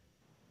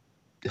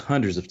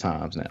hundreds of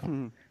times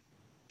now.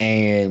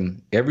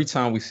 And every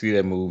time we see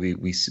that movie,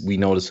 we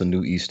notice a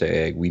new Easter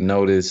egg. We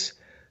notice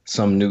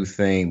some new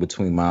thing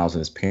between Miles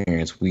and his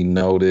parents. We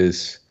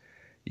notice,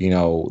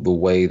 the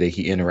way that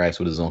he interacts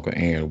with his Uncle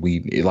Aaron.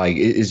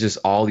 It's just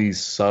all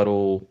these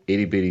subtle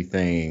itty bitty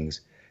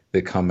things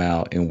that come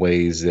out in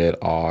ways that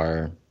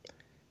are,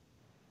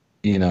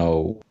 you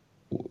know,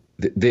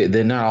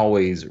 they're not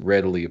always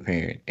readily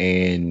apparent.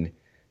 And,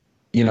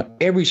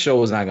 every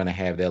show is not going to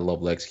have that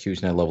level of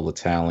execution, that level of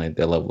talent,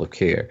 that level of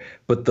care.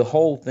 But the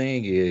whole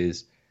thing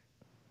is,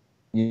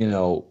 you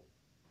know,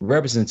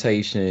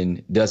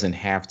 representation doesn't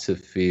have to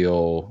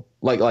feel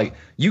like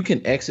you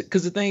can exit,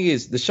 because the thing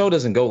is the show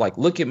doesn't go like,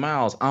 look at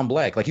Miles, I'm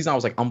black. Like he's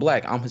always like, I'm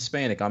black, I'm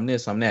Hispanic, I'm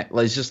this, I'm that.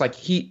 Like it's just like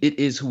it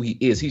is who he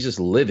is. He's just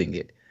living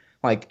it.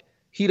 Like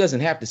he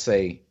doesn't have to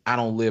say, I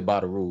don't live by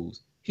the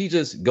rules. He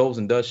just goes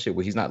and does shit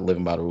where he's not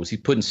living by the rules.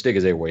 He's putting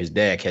stickers everywhere. His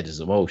dad catches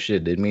him. Oh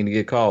shit, didn't mean to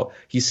get caught.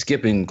 He's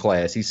skipping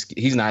class.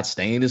 He's not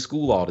staying in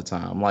school all the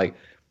time. Like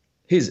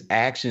his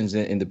actions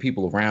and the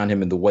people around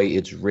him and the way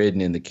it's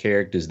written and the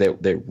characters,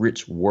 that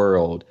rich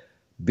world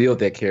build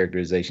that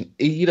characterization.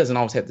 He doesn't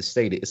always have to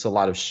state it. It's a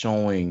lot of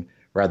showing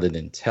rather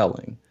than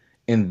telling.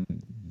 And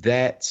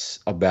that's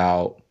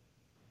about,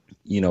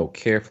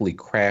 carefully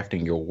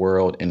crafting your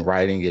world and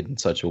writing it in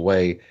such a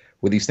way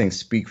where these things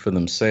speak for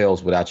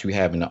themselves without you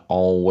having to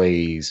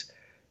always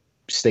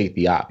state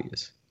the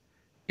obvious.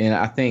 And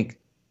I think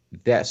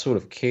that sort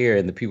of care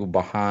and the people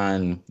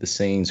behind the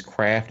scenes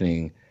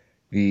crafting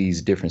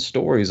these different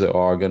stories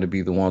are going to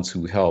be the ones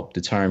who help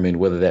determine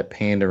whether that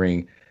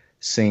pandering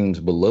seems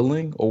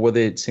belittling or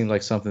whether it seems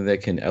like something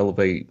that can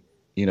elevate,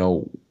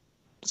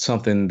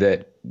 something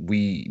that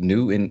we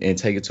knew and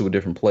take it to a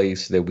different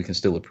place that we can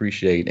still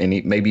appreciate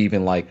and maybe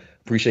even like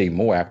appreciate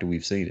more after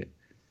we've seen it.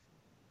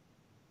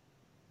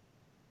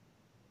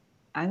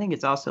 I think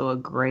it's also a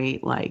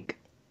great like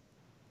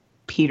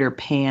Peter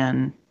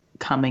Pan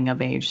coming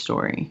of age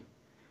story.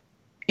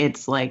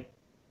 It's like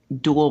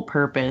dual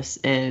purpose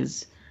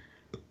is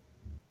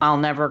I'll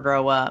never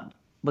grow up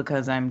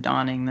because I'm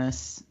donning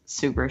this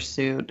super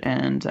suit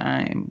and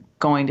I'm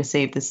going to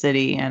save the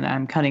city and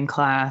I'm cutting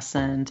class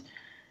and,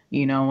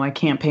 I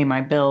can't pay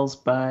my bills,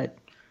 but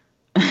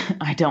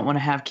I don't want to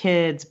have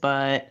kids,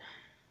 but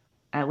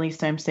at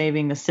least I'm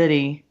saving the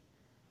city.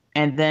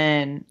 And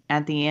then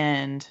at the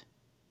end,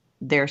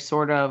 they're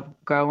sort of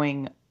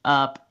growing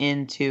up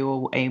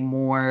into a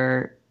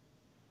more,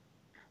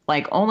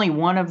 like only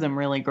one of them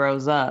really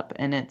grows up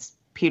and it's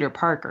Peter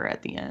Parker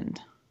at the end.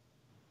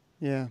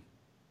 Yeah.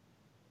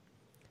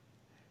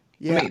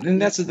 Yeah. I mean,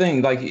 and that's the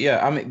thing. Like,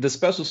 yeah, I mean, the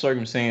special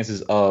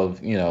circumstances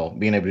of,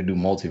 being able to do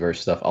multiverse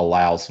stuff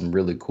allows some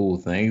really cool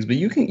things, but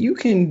you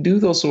can do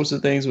those sorts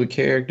of things with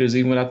characters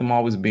even without them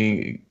always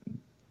being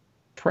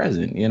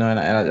present, and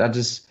I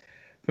just,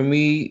 for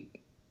me,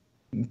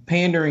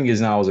 pandering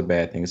is not always a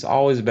bad thing. It's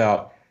always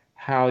about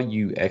how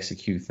you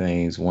execute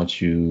things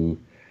once you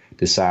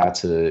decide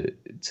to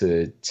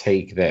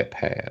take that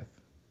path.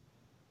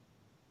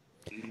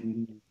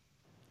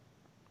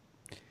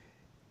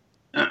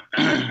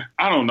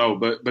 I don't know,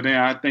 but then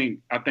I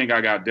think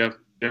I got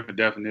different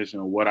definition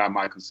of what I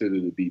might consider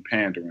to be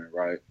pandering,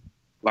 right?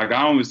 Like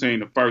I only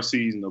seen the first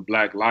season of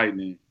Black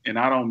Lightning, and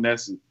I don't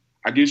necessarily.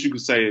 I guess you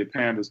could say it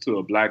panders to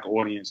a black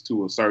audience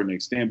to a certain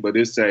extent, but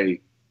it's a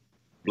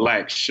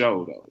black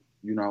show though,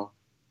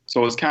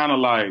 So it's kind of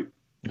like.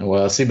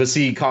 Well,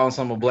 see, calling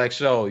something a black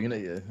show,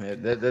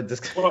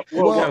 that's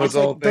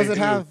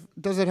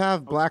does it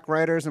have black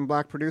writers and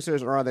black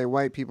producers, or are they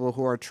white people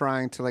who are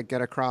trying to like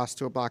get across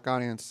to a black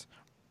audience?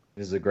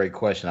 This is a great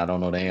question. I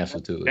don't know the answer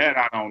to it. That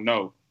I don't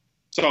know.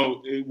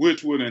 So,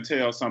 which would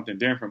entail something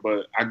different.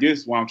 But I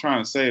guess what I'm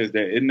trying to say is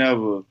that it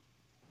never.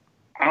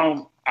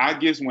 I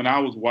guess when I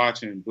was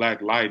watching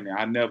Black Lightning,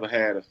 I never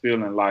had a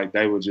feeling like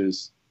they were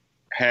just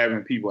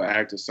having people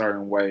act a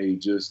certain way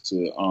just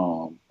to,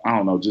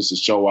 just to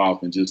show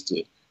off and just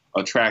to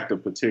attract a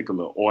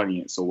particular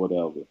audience or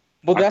whatever.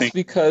 Well, that's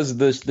because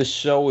the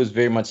show is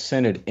very much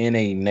centered in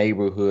a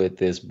neighborhood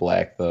that's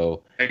black,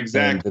 though.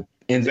 Exactly.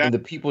 And the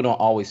people don't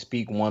always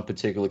speak one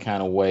particular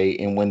kind of way,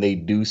 and when they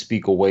do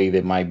speak a way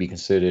that might be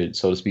considered,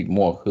 so to speak,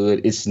 more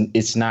hood,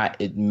 it's not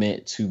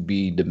meant to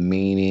be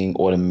demeaning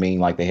or to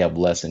mean like they have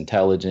less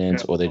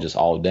intelligence or they're just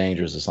all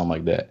dangerous or something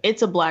like that.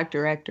 It's a black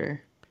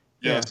director.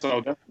 Yeah, so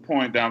that's the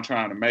point that I'm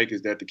trying to make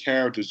is that the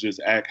characters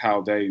just act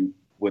how they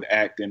would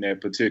act in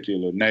that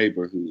particular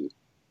neighborhood.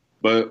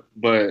 But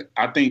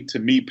I think to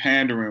me,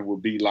 pandering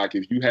would be like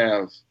if you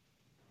have,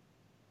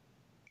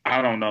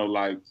 I don't know,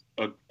 like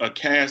a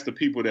cast of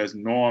people that's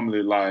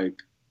normally like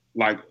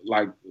a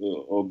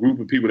group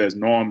of people that's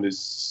normally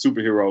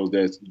superheroes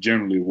that's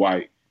generally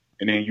white,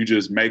 and then you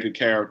just make a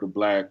character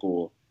black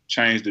or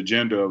change the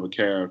gender of a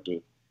character,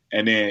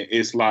 and then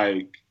it's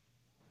like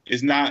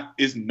it's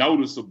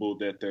noticeable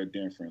that they're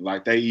different.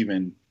 Like they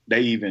even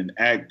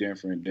act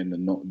different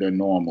than their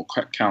normal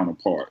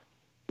counterpart.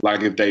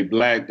 Like if they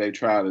black, they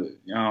try to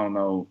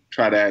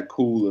act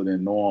cooler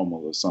than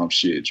normal or some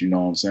shit. You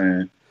know what I'm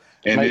saying?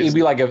 And like, it'd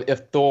be like if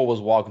Thor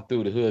was walking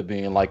through the hood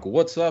being like,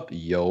 "What's up,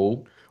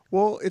 yo?"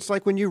 Well, it's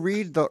like when you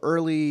read the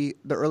early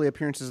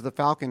appearances of the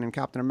Falcon and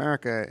Captain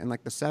America in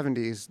like the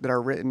 70s that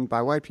are written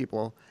by white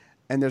people,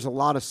 and there's a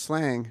lot of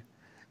slang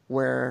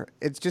where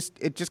it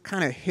just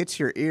kind of hits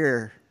your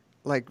ear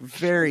like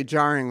very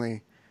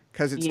jarringly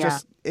because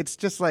it's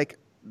just like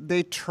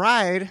they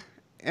tried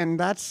and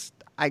that's,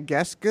 I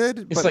guess,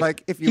 good. It's But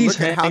like if you he's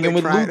look at how hanging they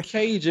with tried, Luke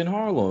Cage in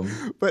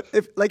Harlem. but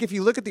if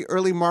you look at the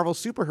early Marvel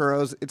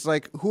superheroes, it's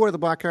like, who are the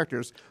black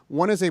characters?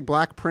 One is a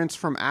black prince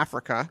from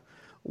Africa.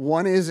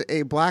 One is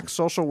a black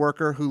social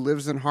worker who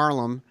lives in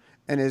Harlem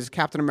and is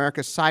Captain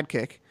America's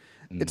sidekick.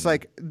 It's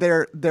like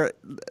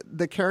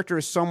the character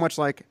is so much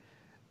like,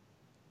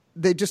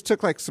 they just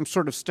took like some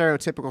sort of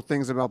stereotypical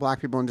things about black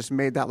people and just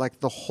made that like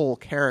the whole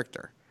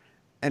character.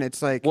 And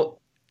it's like,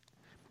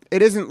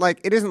 it isn't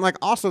like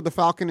also the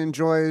Falcon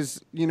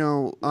enjoys,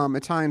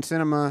 Italian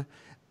cinema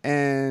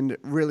and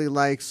really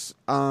likes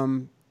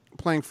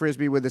playing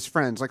Frisbee with his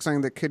friends, like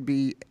something that could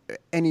be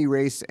any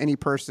race, any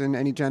person,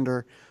 any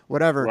gender,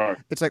 whatever. Right.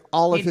 It's like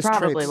all of his traits.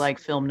 He'd probably like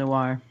film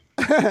noir.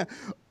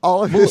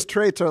 All of his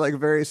traits are like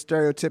very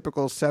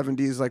stereotypical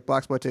 70s like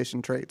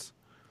blaxploitation traits.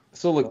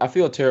 So look, I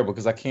feel terrible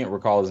because I can't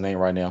recall his name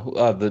right now.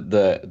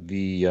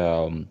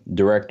 The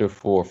director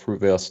for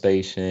Fruitvale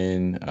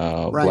Station,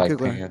 Black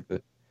Coogler.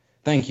 Panther.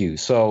 Thank you.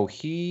 So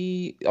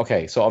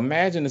so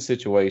imagine a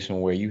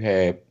situation where you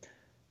had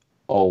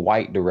a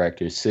white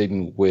director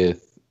sitting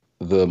with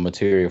the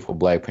material for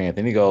Black Panther,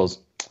 and he goes,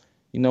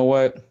 "You know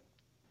what?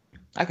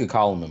 I could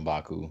call him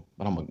M'Baku,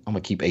 but I'm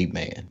gonna keep Ape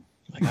Man."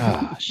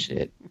 Like,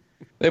 shit,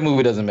 that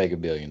movie doesn't make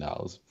 $1 billion.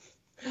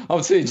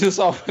 I'm saying just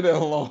off of that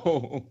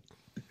alone.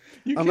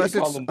 Unless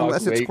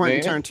it's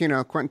Quentin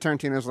Tarantino. Quentin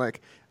Tarantino's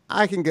like,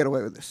 I can get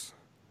away with this.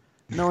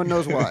 No one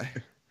knows why.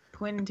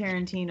 Quentin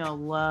Tarantino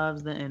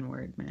loves the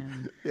N-word,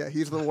 man. Yeah,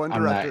 he's the one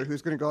director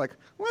who's going to go like,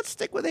 let's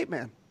stick with Ape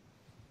Man.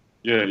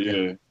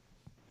 Yeah.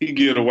 He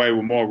get away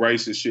with more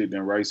racist shit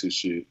than racist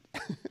shit.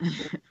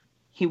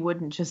 He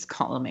wouldn't just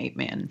call him Ape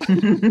Man.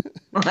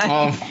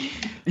 All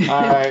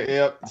right,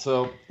 yep.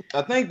 So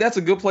I think that's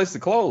a good place to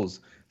close.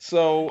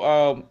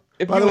 So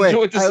if By you the way,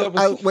 enjoyed this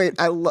episode,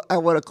 I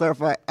want to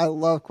clarify. I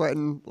love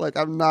Quentin. Like,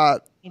 I'm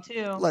not. Me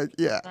too. Like,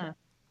 yeah.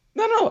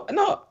 No.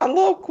 I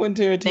love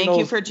Quentin Tarantino's Thank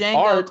you for Django,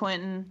 art.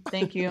 Quentin.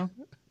 Thank you.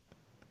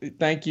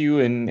 Thank you,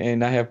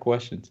 and I have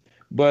questions.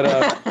 But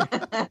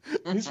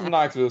he's from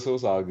Knoxville, so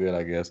it's all good,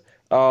 I guess.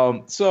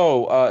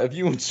 So if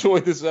you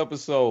enjoyed this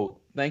episode,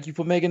 thank you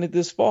for making it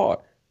this far.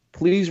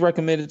 Please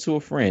recommend it to a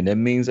friend. That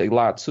means a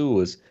lot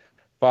to us.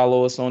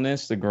 Follow us on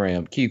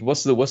Instagram. Keith,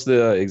 what's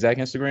the exact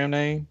Instagram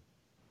name?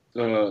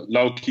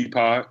 Low Key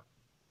Pod.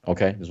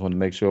 Okay, just wanted to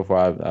make sure if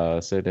I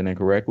said that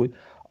incorrectly.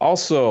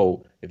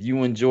 Also, if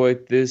you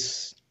enjoyed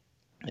this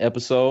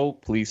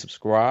episode, please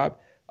subscribe.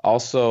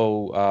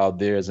 Also,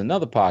 there's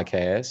another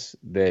podcast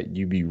that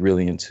you'd be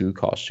really into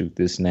called Shoot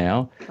This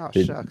Now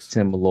that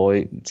Tim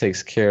Malloy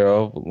takes care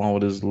of along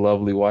with his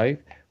lovely wife,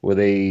 where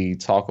they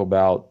talk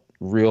about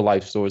real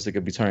life stories that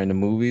could be turned into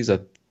movies.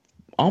 I'm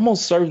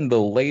almost certain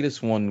the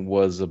latest one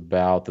was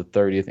about the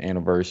 30th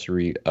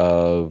anniversary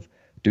of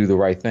Do the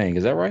Right Thing.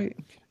 Is that right?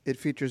 It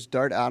features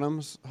Dart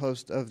Adams,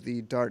 host of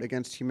the Dart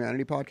Against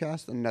Humanity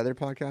podcast, another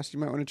podcast you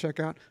might want to check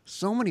out.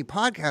 So many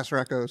podcast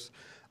recos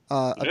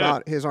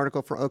about his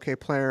article for OK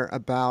Player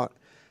about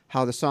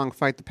how the song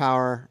Fight the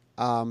Power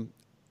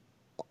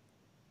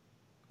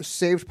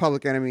saved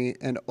Public Enemy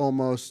and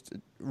almost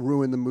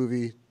ruined the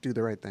movie Do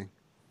the Right Thing.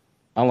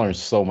 I learned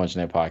so much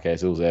in that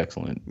podcast. It was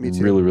excellent. Me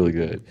too. Really, really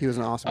good. He was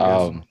an awesome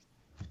guest.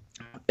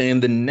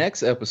 In the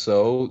next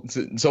episode,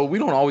 so we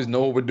don't always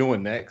know what we're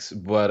doing next,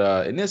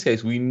 but in this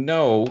case, we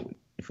know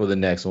for the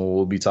next one,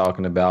 we'll be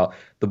talking about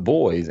The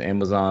Boys,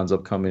 Amazon's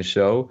upcoming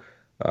show.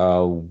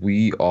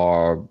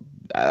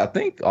 I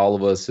think all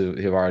of us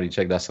have already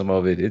checked out some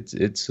of it.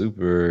 It's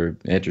super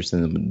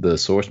interesting, the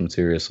source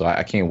material, so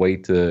I can't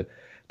wait to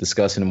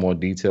discuss in more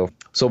detail.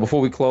 So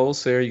before we close,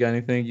 Sarah, you got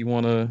anything you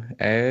want to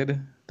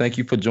add? Thank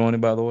you for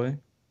joining, by the way.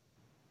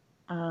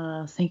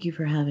 Thank you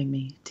for having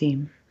me,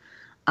 team.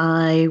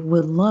 I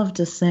would love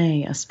to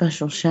say a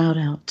special shout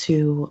out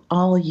to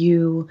all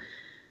you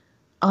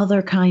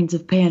other kinds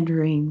of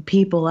pandering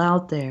people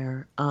out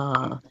there.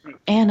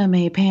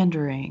 Anime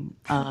pandering,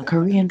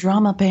 Korean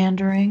drama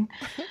pandering,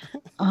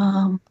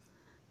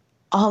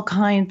 all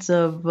kinds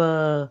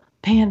of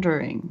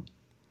pandering,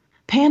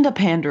 panda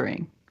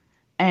pandering.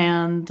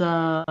 And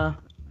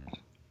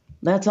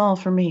that's all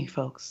for me,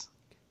 folks.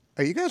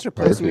 Are you guys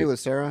replacing me with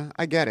Sarah?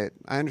 I get it.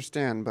 I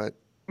understand, but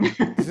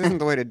this isn't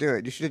the way to do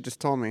it. You should have just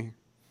told me.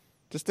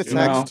 Just a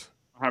text.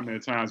 How many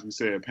times we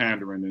said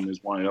pandering in this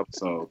one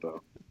episode,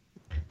 though?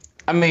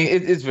 I mean,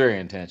 it's very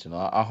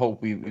intentional. I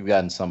hope we've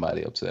gotten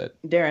somebody upset.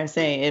 Dare I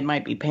say, it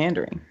might be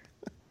pandering.